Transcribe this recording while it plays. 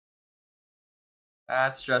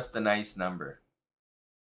That's just a nice number.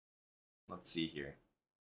 Let's see here.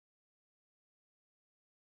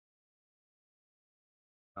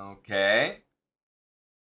 Okay.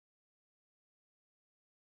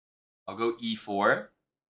 I'll go e4.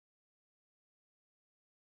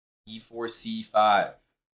 e4, c5.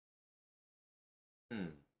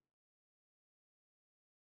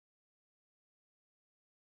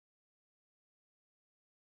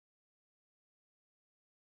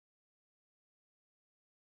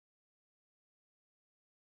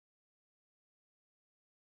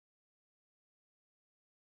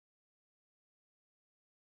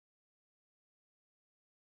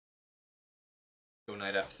 Go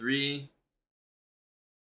knight f3.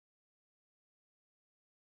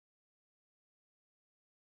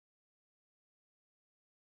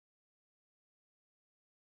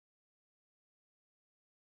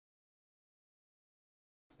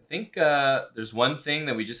 I think there's one thing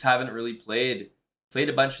that we just haven't really played. Played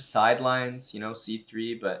a bunch of sidelines,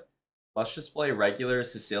 c3, but let's just play regular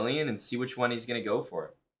Sicilian and see which one he's going to go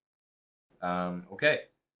for. Okay.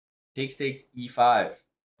 Takes e5.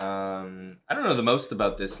 I don't know the most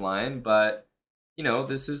about this line, but,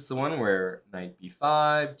 this is the one where knight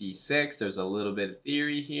b5, d6. There's a little bit of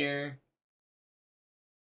theory here.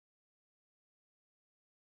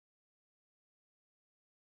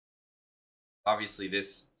 Obviously,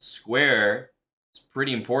 this square is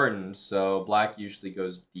pretty important, so black usually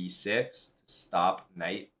goes d6 to stop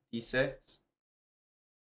knight d6.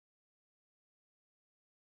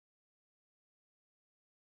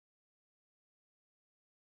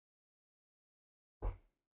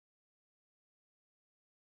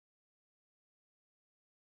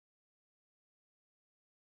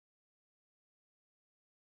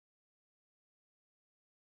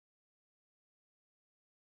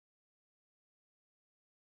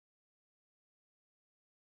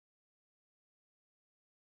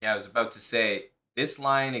 Yeah, I was about to say, this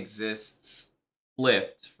line exists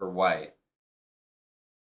flipped for white,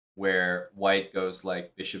 where white goes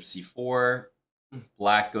like bishop c4,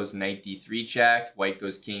 black goes knight d3 check, white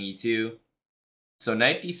goes king e2. So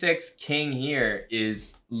knight d6, king here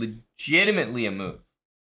is legitimately a move.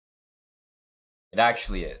 It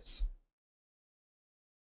actually is.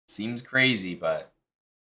 Seems crazy, but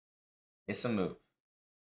it's a move.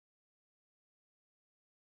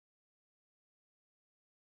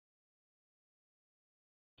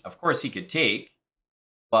 Of course, he could take,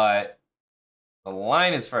 but the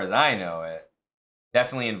line, as far as I know it,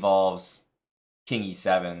 definitely involves king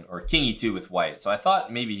e7 or king e2 with white. So I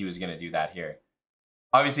thought maybe he was going to do that here.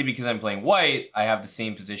 Obviously, because I'm playing white, I have the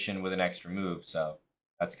same position with an extra move, so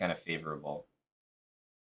that's kind of favorable.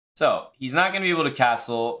 So he's not going to be able to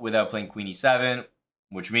castle without playing queen e7,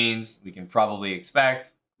 which means we can probably expect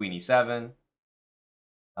queen e7.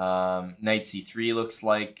 Knight c3 looks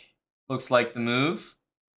like the move.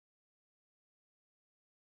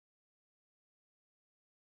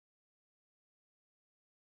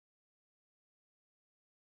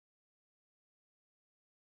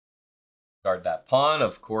 Guard that pawn,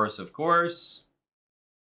 of course, of course.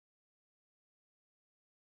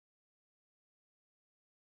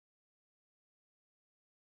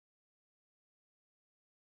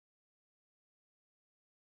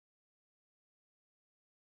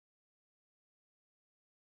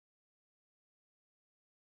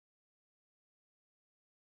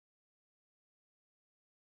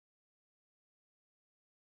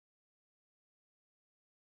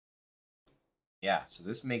 Yeah, so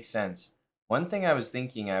this makes sense. One thing I was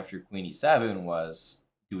thinking after queen e7 was,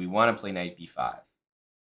 do we want to play knight b5?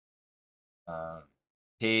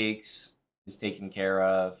 Takes is taken care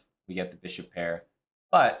of. We get the bishop pair.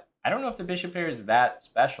 But I don't know if the bishop pair is that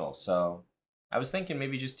special, so I was thinking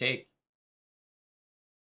maybe just take.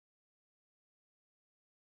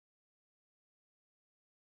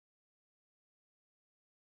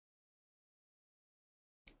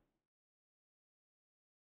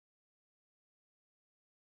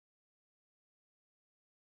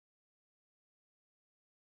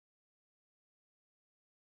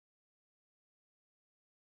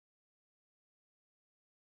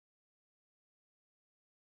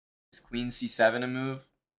 Is queen c7 a move?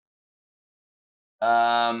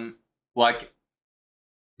 Like,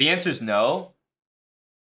 the answer is no.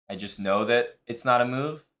 I just know that it's not a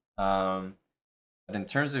move. But in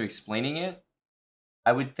terms of explaining it,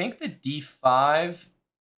 I would think that d5,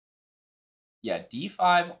 yeah,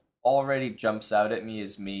 d5 already jumps out at me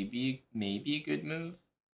as maybe a good move.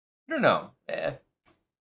 I don't know.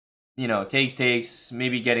 Takes.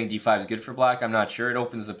 Maybe getting d5 is good for black. I'm not sure. It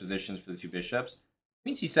opens the positions for the two bishops.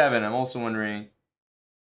 Queen c7, I'm also wondering,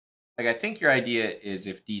 like, I think your idea is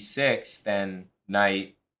if d6, then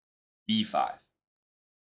knight b5,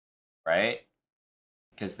 right?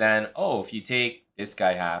 Because then, oh, if you take, this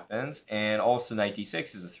guy happens, and also knight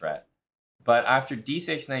d6 is a threat. But after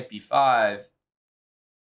d6, knight b5,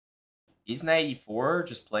 is knight e4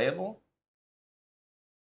 just playable?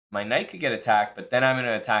 My knight could get attacked, but then I'm going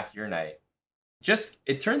to attack your knight. Just,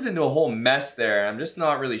 it turns into a whole mess there. I'm just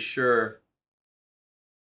not really sure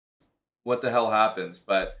what the hell happens.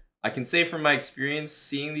 But I can say from my experience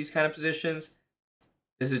seeing these kind of positions,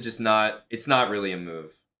 this is just not, it's not really a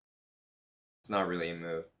move. It's not really a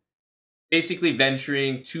move. Basically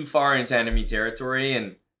venturing too far into enemy territory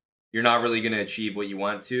and you're not really going to achieve what you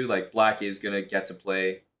want to. Like, black is going to get to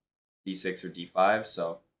play d6 or d5,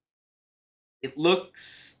 so it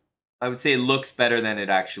looks, I would say it looks better than it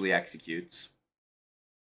actually executes.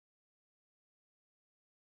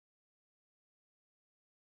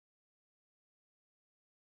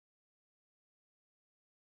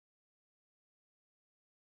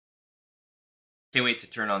 Can't wait to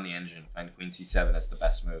turn on the engine, find queen c7 as the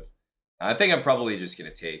best move. I think I'm probably just going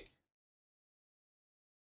to take.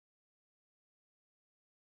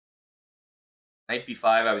 Knight b5,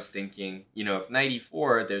 I was thinking, you know, if knight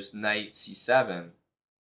e4, there's knight c7,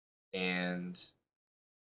 and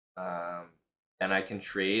then I can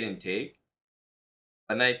trade and take.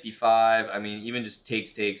 But knight b5, I mean, even just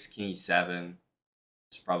takes, king e7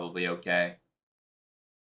 is probably okay.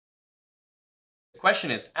 The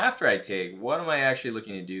question is, after I take, what am I actually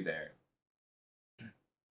looking to do there?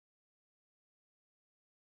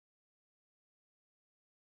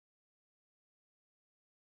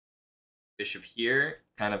 Bishop here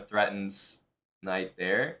kind of threatens knight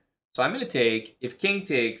there. So I'm going to take, if king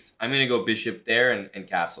takes, I'm going to go bishop there and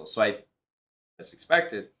castle. So I, as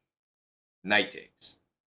expected, knight takes.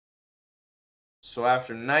 So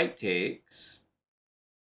after knight takes,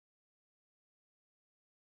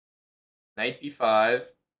 knight b5,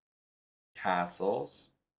 castles,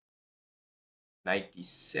 knight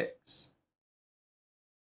d6.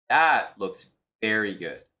 That looks very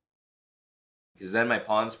good. Because then my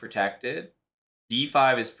pawn's protected.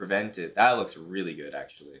 d5 is prevented. That looks really good,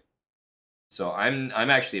 actually. So I'm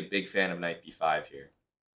actually a big fan of knight b5 here.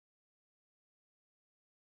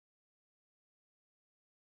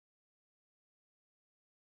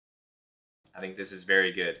 I think this is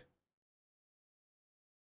very good.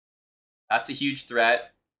 That's a huge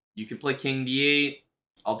threat. You can play king d8.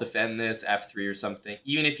 I'll defend this, f3 or something.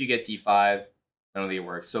 Even if you get d5, I don't think it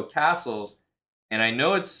works. So castles, and I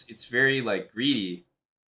know it's very like greedy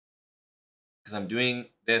because I'm doing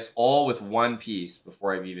this all with one piece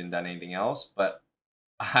before I've even done anything else, but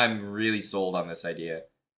I'm really sold on this idea.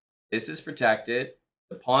 This is protected.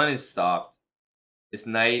 The pawn is stopped. This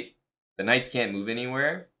knight, the knights can't move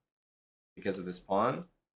anywhere because of this pawn.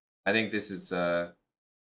 I think this is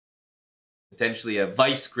potentially a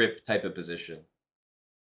vice grip type of position.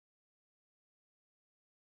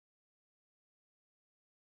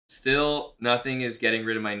 Still, nothing is getting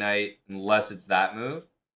rid of my knight unless it's that move.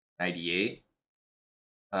 Knight e8.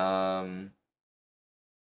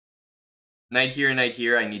 Knight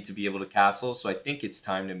here, I need to be able to castle, so I think it's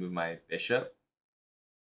time to move my bishop.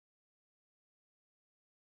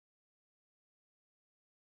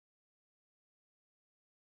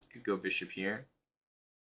 Could go bishop here.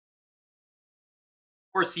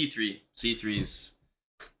 Or c3. c3 is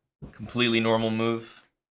completely normal move.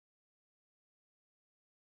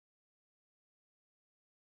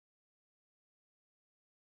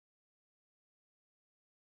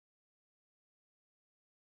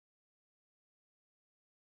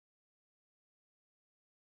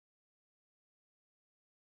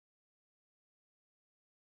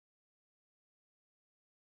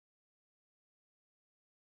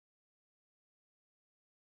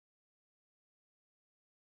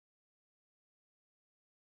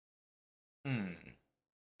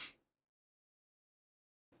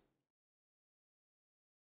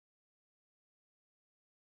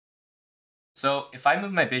 So if I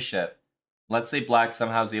move my bishop, let's say black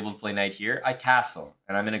somehow is able to play knight here, I castle,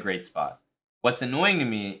 and I'm in a great spot. What's annoying to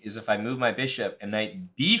me is if I move my bishop and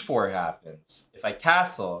knight b4 happens, if I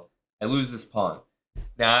castle, I lose this pawn.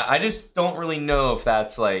 Now, I just don't really know if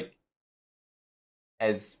that's like,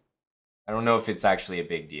 I don't know if it's actually a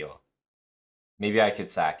big deal. Maybe I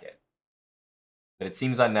could sack it. But it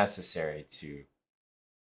seems unnecessary to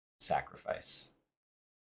sacrifice.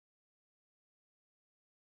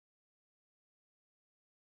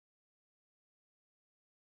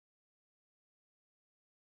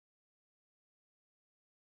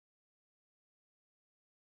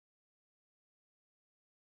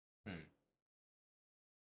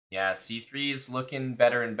 Yeah, c3 is looking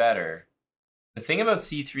better and better. The thing about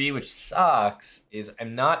c3, which sucks, is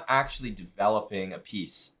I'm not actually developing a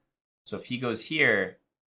piece. So if he goes here,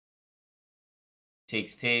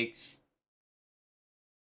 takes. I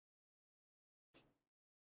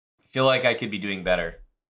feel like I could be doing better.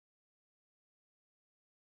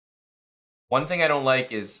 One thing I don't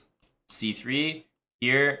like is c3.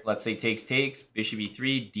 Here, let's say takes, bishop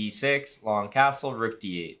e3, d6, long castle, rook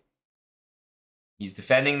d8. He's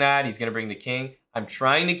defending that. He's going to bring the king. I'm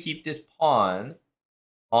trying to keep this pawn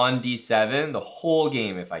on d7 the whole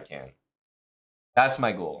game if I can. That's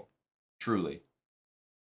my goal, truly.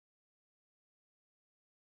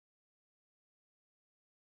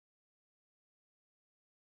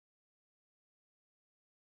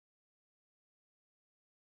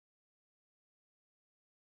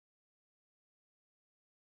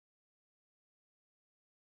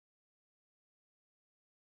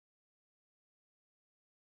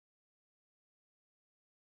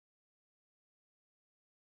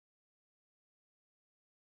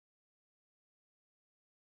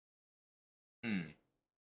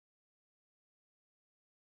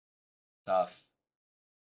 Tough.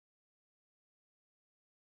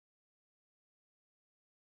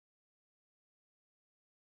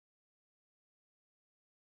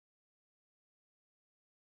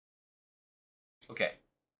 Okay.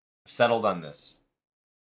 Settled on this.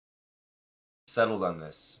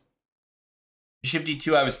 Bishop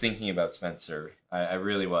d2, I was thinking about, Spencer. I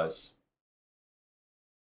really was.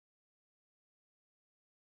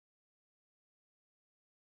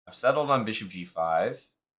 I've settled on bishop g5.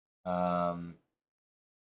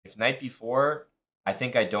 If knight b4, I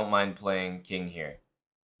think I don't mind playing king here.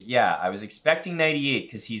 Yeah, I was expecting knight e8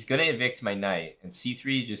 because he's going to evict my knight, and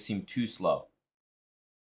c3 just seemed too slow.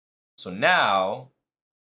 So now,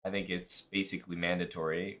 I think it's basically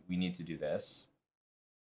mandatory. We need to do this.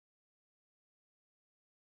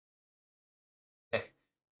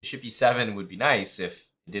 Bishop e7 would be nice if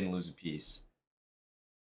it didn't lose a piece.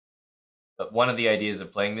 But one of the ideas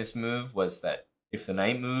of playing this move was that if the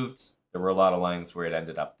knight moved, there were a lot of lines where it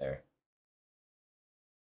ended up there.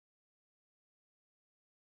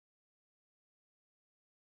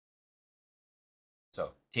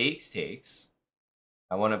 So takes.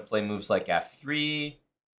 I want to play moves like f3,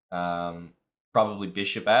 probably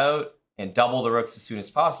bishop out, and double the rooks as soon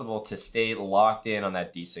as possible to stay locked in on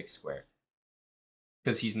that d6 square.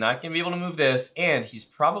 Because he's not going to be able to move this, and he's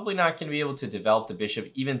probably not going to be able to develop the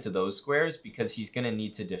bishop even to those squares because he's going to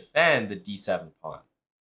need to defend the d7 pawn.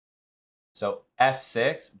 So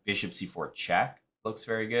f6, bishop c4 check looks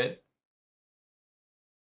very good.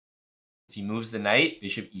 If he moves the knight,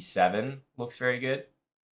 bishop e7 looks very good.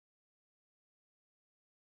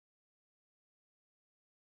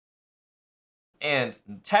 And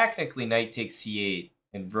technically, knight takes c8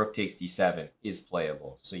 and rook takes d7 is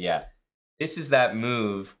playable. So yeah, this is that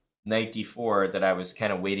move, knight d4, that I was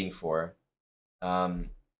kind of waiting for. I'll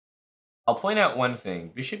point out one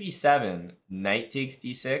thing. Bishop e7, knight takes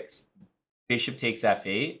d6, bishop takes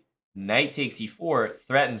f8, knight takes e4,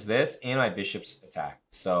 threatens this, and my bishop's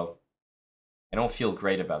attacked. So I don't feel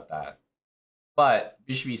great about that. But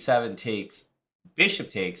bishop e7 takes, bishop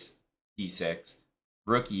takes d6,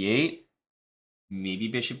 rook e8, maybe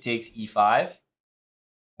bishop takes e5.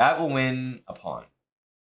 That will win a pawn.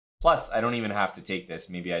 Plus, I don't even have to take this.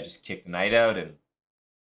 Maybe I just kick the knight out and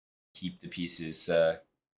keep the pieces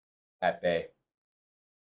at bay.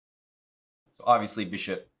 So obviously,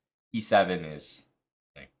 bishop e7 is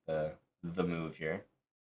like the move here.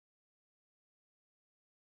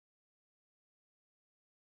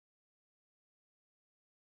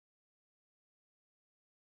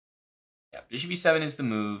 Yeah, bishop e7 is the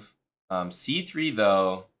move. c3,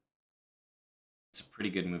 though, it's a pretty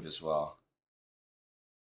good move as well.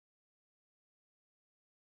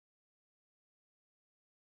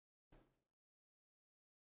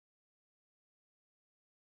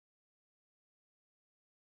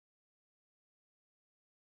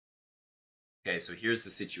 Okay, so here's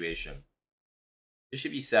the situation.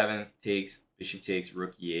 Bishop e7 takes, bishop takes,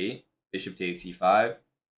 rook e8, bishop takes e5,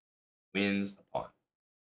 wins a pawn.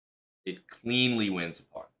 It cleanly wins a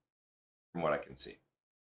pawn, from what I can see.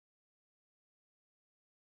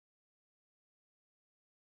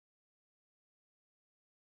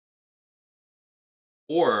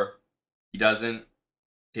 Or he doesn't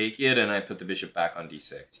take it and I put the bishop back on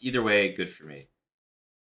d6. Either way, good for me.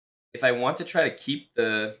 If I want to try to keep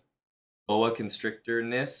the boa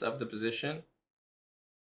constrictor-ness of the position,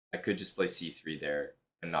 I could just play c3 there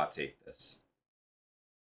and not take this.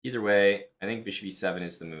 Either way, I think bishop e7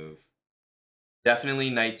 is the move.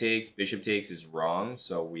 Definitely knight takes, bishop takes is wrong,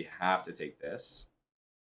 so we have to take this.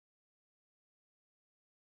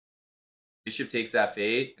 Bishop takes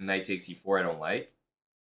f8 and knight takes e4 I don't like.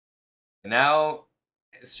 And now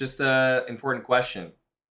it's just an important question.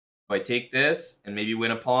 Do I take this and maybe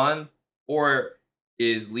win a pawn? Or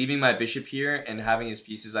is leaving my bishop here and having his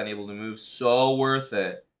pieces unable to move so worth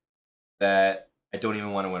it that I don't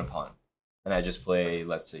even want to win a pawn? And I just play,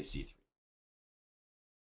 let's say, c3.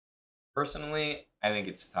 Personally, I think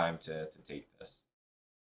it's time to take this.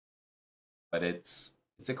 But it's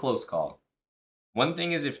a close call. One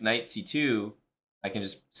thing is if knight c2, I can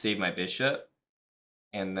just save my bishop,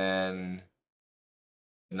 and then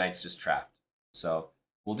the knight's just trapped. So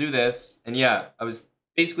we'll do this. And yeah, I was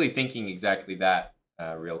basically thinking exactly that,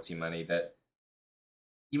 Realty Money, that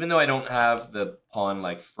even though I don't have the pawn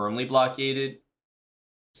like firmly blockaded,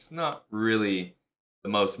 it's not really the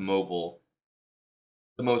most mobile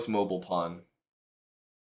pawn.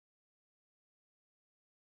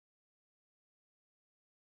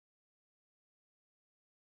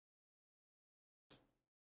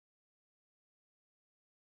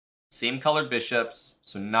 Same colored bishops,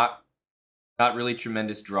 so not really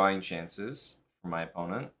tremendous drawing chances for my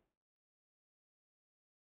opponent.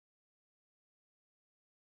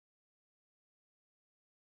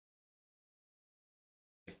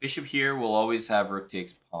 If bishop here, we'll always have rook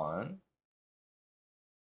takes pawn.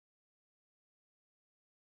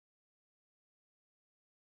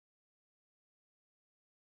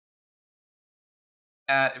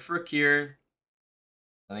 If rook here,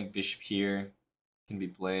 I think bishop here can be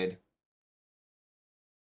played.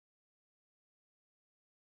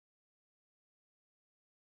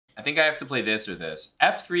 I think I have to play this or this.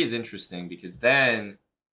 f3 is interesting because then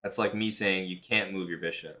that's like me saying you can't move your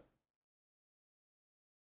bishop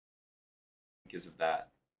because of that.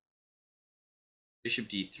 Bishop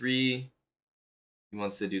d3, he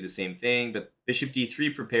wants to do the same thing, but bishop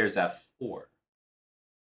d3 prepares f4.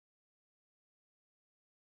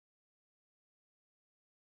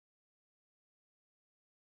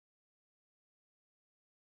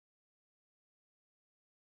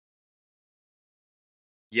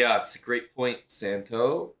 Yeah, it's a great point,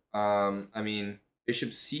 Santo. I mean,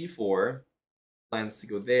 bishop c4 plans to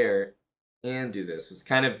go there and do this. It's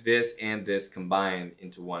kind of this and this combined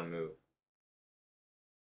into one move.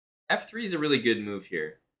 f3 is a really good move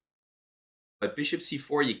here. But bishop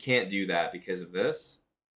c4, you can't do that because of this.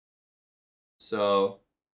 So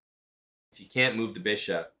if you can't move the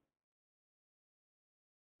bishop,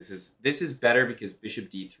 this is better because bishop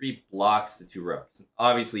d3 blocks the two rooks.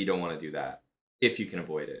 Obviously, you don't want to do that if you can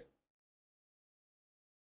avoid it.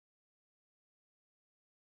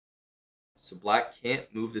 So black can't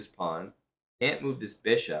move this pawn, can't move this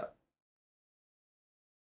bishop.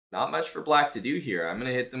 Not much for black to do here. I'm going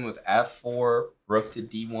to hit them with f4, rook to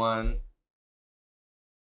d1.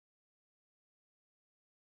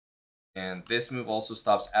 And this move also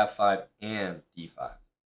stops f5 and d5.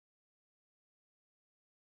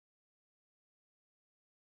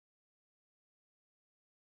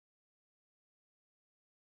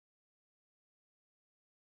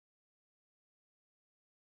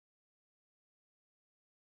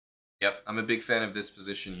 Yep, I'm a big fan of this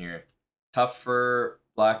position here. Tough for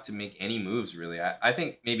black to make any moves, really. I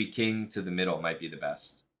think maybe king to the middle might be the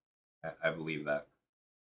best. I believe that.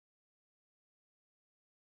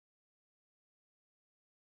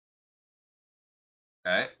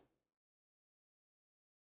 Okay.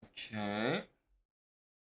 Okay.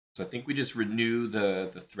 So I think we just renew the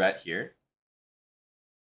threat here.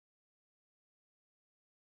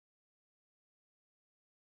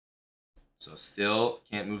 So still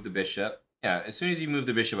can't move the bishop. Yeah, as soon as you move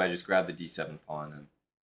the bishop, I just grab the d7 pawn and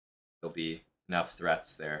there'll be enough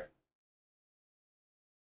threats there.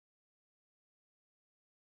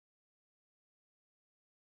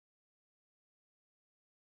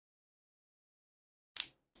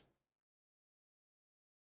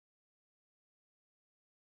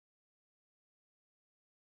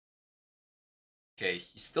 Okay,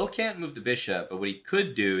 he still can't move the bishop, but what he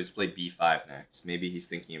could do is play b5 next. Maybe he's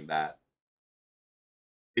thinking of that.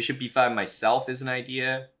 Bishop b5 myself is an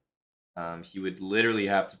idea. He would literally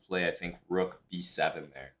have to play, I think, rook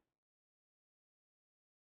b7 there.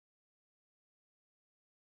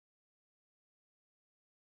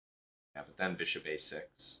 Yeah, but then bishop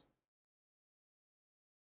a6.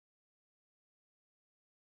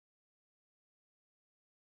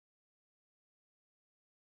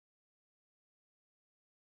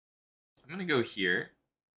 I'm going to go here.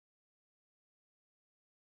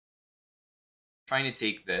 Trying to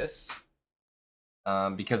take this.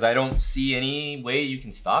 Because I don't see any way you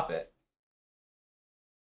can stop it.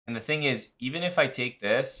 And the thing is, even if I take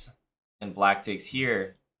this and black takes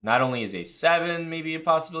here, not only is a7 maybe a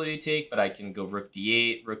possibility to take, but I can go rook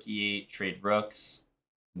d8, rook e8, trade rooks,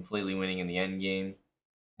 completely winning in the endgame.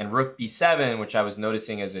 And rook b7, which I was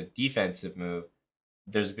noticing as a defensive move,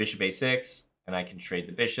 there's bishop a6, and I can trade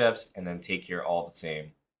the bishops and then take here all the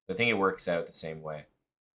same. I think it works out the same way.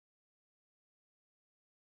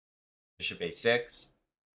 Bishop a6.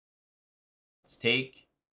 Let's take.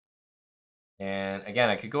 And again,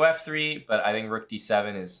 I could go f3, but I think rook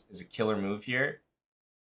d7 is a killer move here.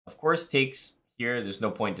 Of course, takes here, there's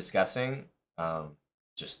no point discussing.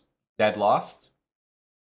 Just dead lost.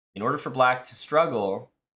 In order for black to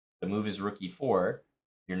struggle, the move is rook e4.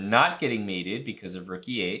 You're not getting mated because of rook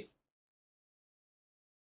e8.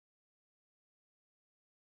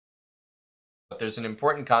 But there's an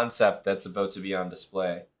important concept that's about to be on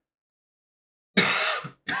display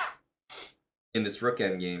in this rook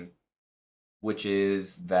endgame, which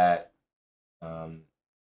is that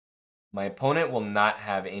my opponent will not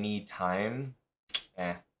have any time.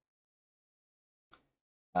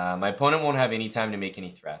 My opponent won't have any time to make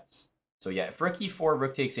any threats. So yeah, if rook e4,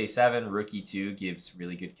 rook takes a7, rook e2 gives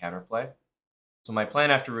really good counterplay. So my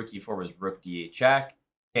plan after rook e4 was rook d8 check.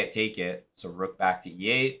 Can't take it, so rook back to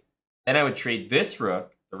e8. Then I would trade this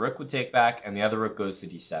rook. The rook would take back, and the other rook goes to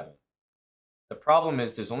d7. The problem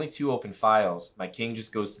is there's only 2 open files. My king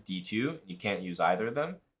just goes to d2. You can't use either of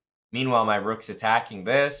them. Meanwhile, my rook's attacking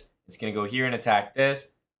this. It's going to go here and attack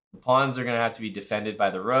this. The pawns are going to have to be defended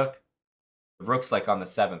by the rook. The rook's like on the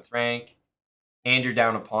 7th rank. And you're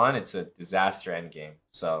down a pawn. It's a disaster endgame.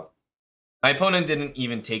 So my opponent didn't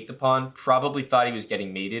even take the pawn. Probably thought he was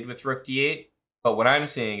getting mated with rook d8. But what I'm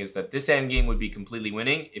saying is that this endgame would be completely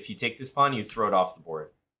winning. If you take this pawn, you throw it off the board.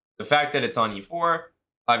 The fact that it's on e4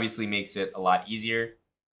 obviously makes it a lot easier.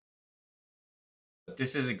 But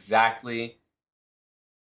this is exactly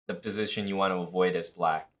the position you want to avoid as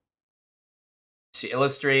black. To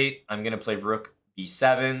illustrate, I'm going to play rook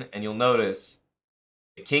b7, and you'll notice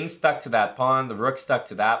the king stuck to that pawn, the rook stuck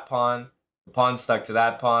to that pawn, the pawn stuck to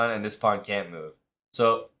that pawn, and this pawn can't move.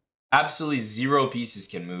 So absolutely 0 pieces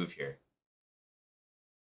can move here.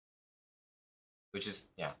 Which is,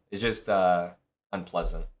 yeah, it's just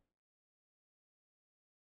unpleasant.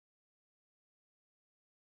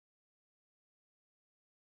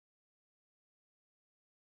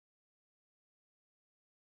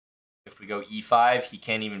 If we go e5, he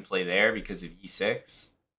can't even play there because of e6.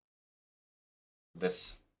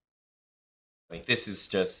 This is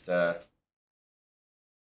just the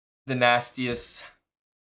nastiest.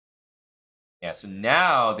 Yeah, so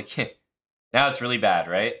now the king, now it's really bad,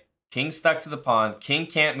 right? King stuck to the pawn. King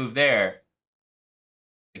can't move there.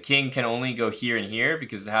 The king can only go here and here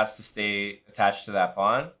because it has to stay attached to that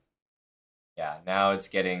pawn. Yeah, now it's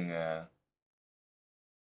getting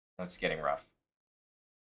rough.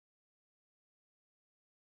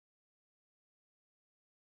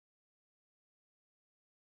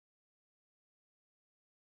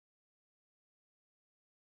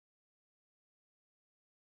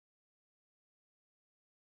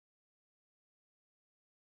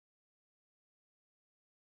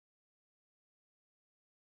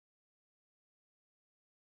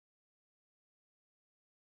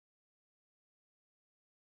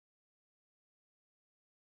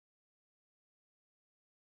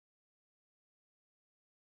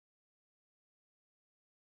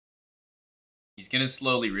 He's gonna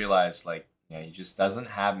slowly realize, like, yeah, he just doesn't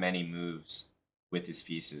have many moves with his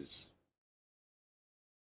pieces.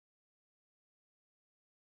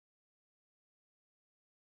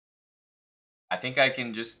 I think I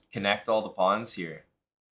can just connect all the pawns here.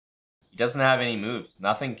 He doesn't have any moves.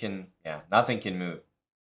 Nothing can move.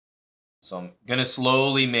 So I'm gonna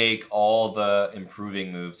slowly make all the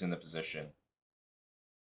improving moves in the position.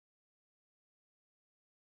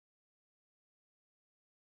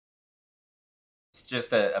 It's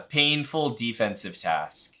just a painful defensive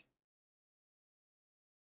task.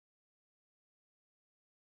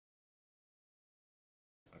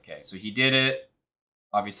 Okay, so he did it.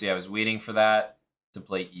 Obviously, I was waiting for that to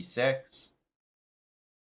play e6.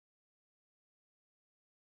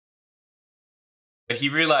 But he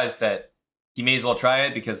realized that he may as well try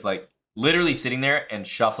it because, like, literally sitting there and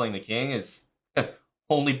shuffling the king is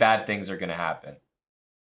only bad things are going to happen.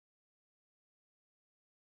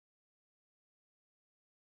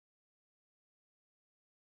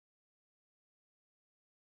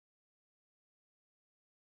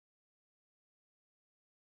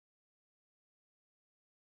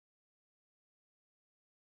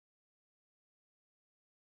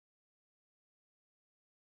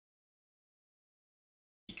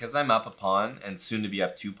 Because I'm up a pawn and soon to be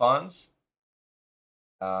up 2 pawns,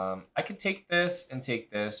 I could take this and take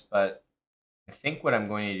this, but I think what I'm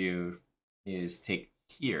going to do is take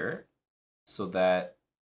here so that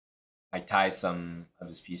I tie some of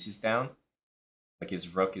his pieces down. Like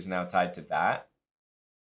his rook is now tied to that.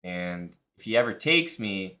 And if he ever takes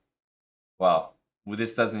me, well,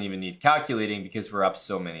 this doesn't even need calculating because we're up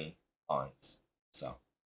so many pawns. So.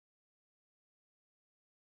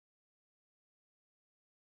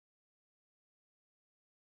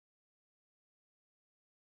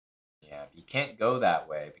 Yeah, but you can't go that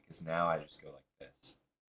way because now I just go like this.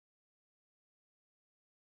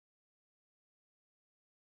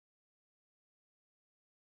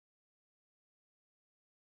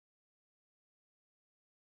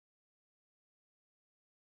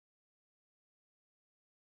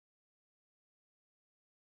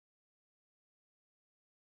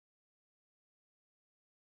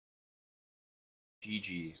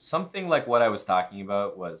 GG. Something like what I was talking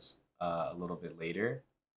about was a little bit later.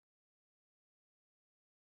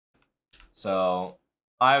 So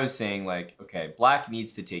I was saying like, okay, black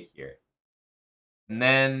needs to take here. And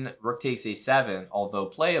then rook takes a7, although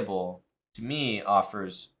playable, to me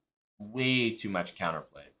offers way too much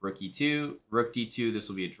counterplay. Rook e2, rook d2, this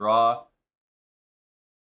will be a draw.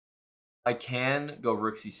 I can go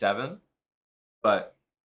rook c7, but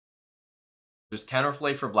there's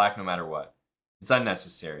counterplay for black no matter what. It's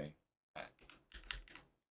unnecessary.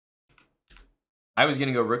 I was going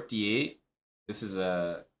to go rook d8. This is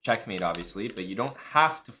a checkmate, obviously, but you don't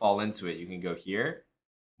have to fall into it. You can go here.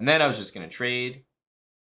 And then I was just going to trade.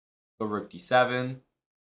 Go rook d7.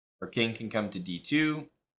 Our king can come to d2.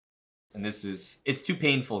 And this is, it's too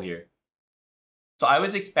painful here. So I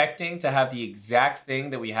was expecting to have the exact thing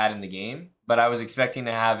that we had in the game, but I was expecting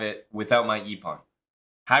to have it without my e-pawn.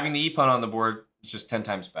 Having the e-pawn on the board is just 10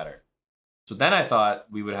 times better. So then I thought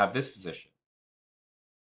we would have this position.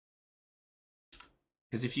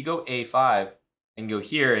 Because if you go a5 and go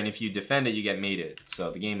here, and if you defend it, you get mated.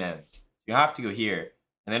 So the game ends. You have to go here.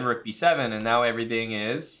 And then rook b7, and now everything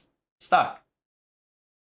is stuck.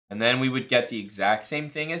 And then we would get the exact same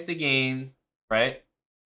thing as the game, right?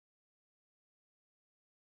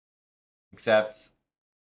 Except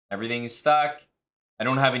everything is stuck. I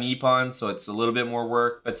don't have an e-pawn, so it's a little bit more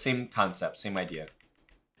work, but same concept, same idea.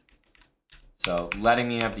 So letting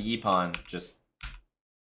me have the e-pawn, just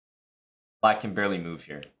black can barely move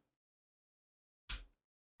here.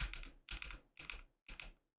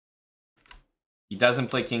 He doesn't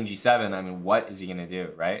play king g7. I mean, what is he going to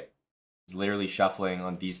do, right? He's literally shuffling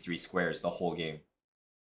on these three squares the whole game.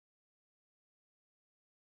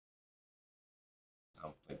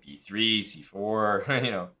 I'll play b3, c4,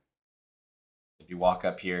 you know. Maybe walk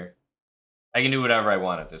up here. I can do whatever I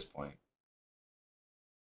want at this point.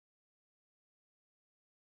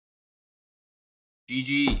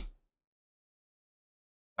 GG.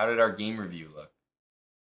 How did our game review look?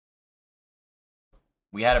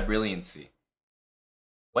 We had a brilliancy.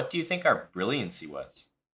 What do you think our brilliancy was?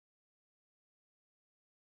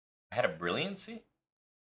 I had a brilliancy?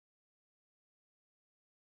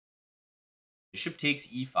 Bishop takes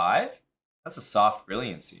e5? That's a soft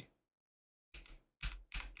brilliancy.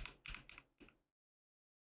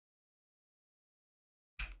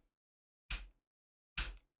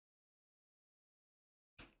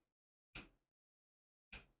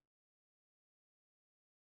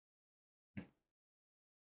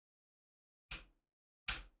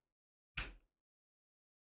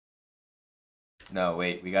 No,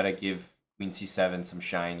 wait, we gotta give queen c7 some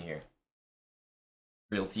shine here.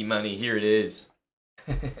 Realty money, here it is.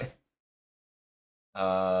 Queen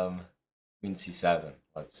c7,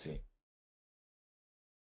 let's see.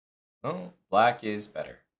 Oh, black is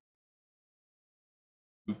better.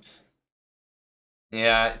 Oops.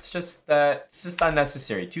 Yeah, it's just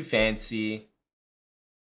unnecessary, too fancy.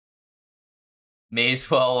 May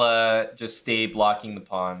as well just stay blocking the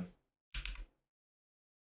pawn.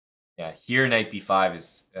 Yeah, here knight b5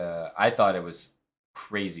 is, I thought it was a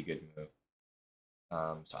crazy good move.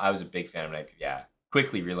 So I was a big fan of knight b5. Yeah,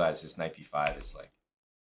 quickly realized this knight b5 is like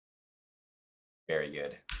very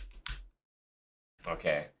good.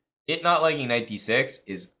 Okay, it not liking knight d6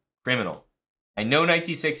 is criminal. I know knight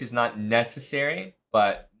d6 is not necessary,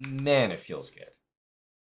 but man, it feels good.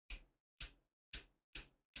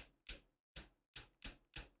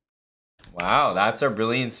 Wow, that's our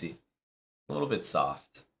brilliancy. A little bit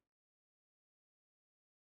soft.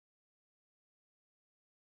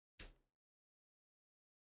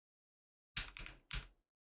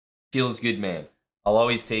 Feels good, man. I'll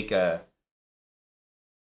always take a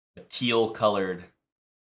teal colored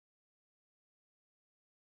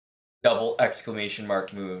double exclamation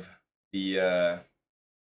mark move. The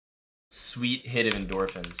sweet hit of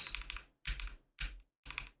endorphins.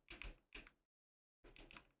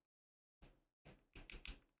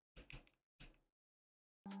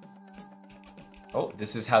 Oh,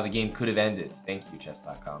 this is how the game could have ended. Thank you,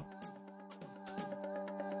 chess.com.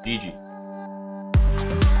 GG.